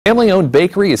Family-owned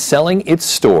bakery is selling its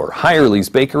store. Heyerly's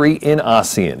Bakery in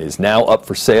Ossian is now up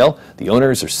for sale. The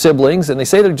owners are siblings, and they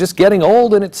say they're just getting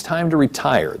old and it's time to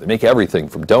retire. They make everything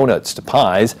from donuts to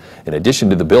pies. In addition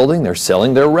to the building, they're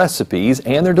selling their recipes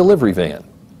and their delivery van.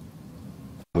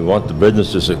 We want the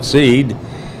business to succeed,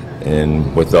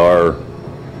 and with our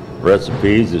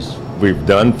recipes, as we've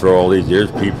done for all these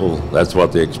years, people, that's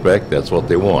what they expect, that's what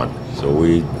they want. So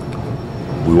we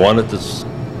want it to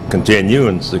continue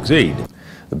and succeed.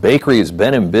 The bakery has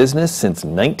been in business since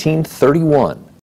 1931.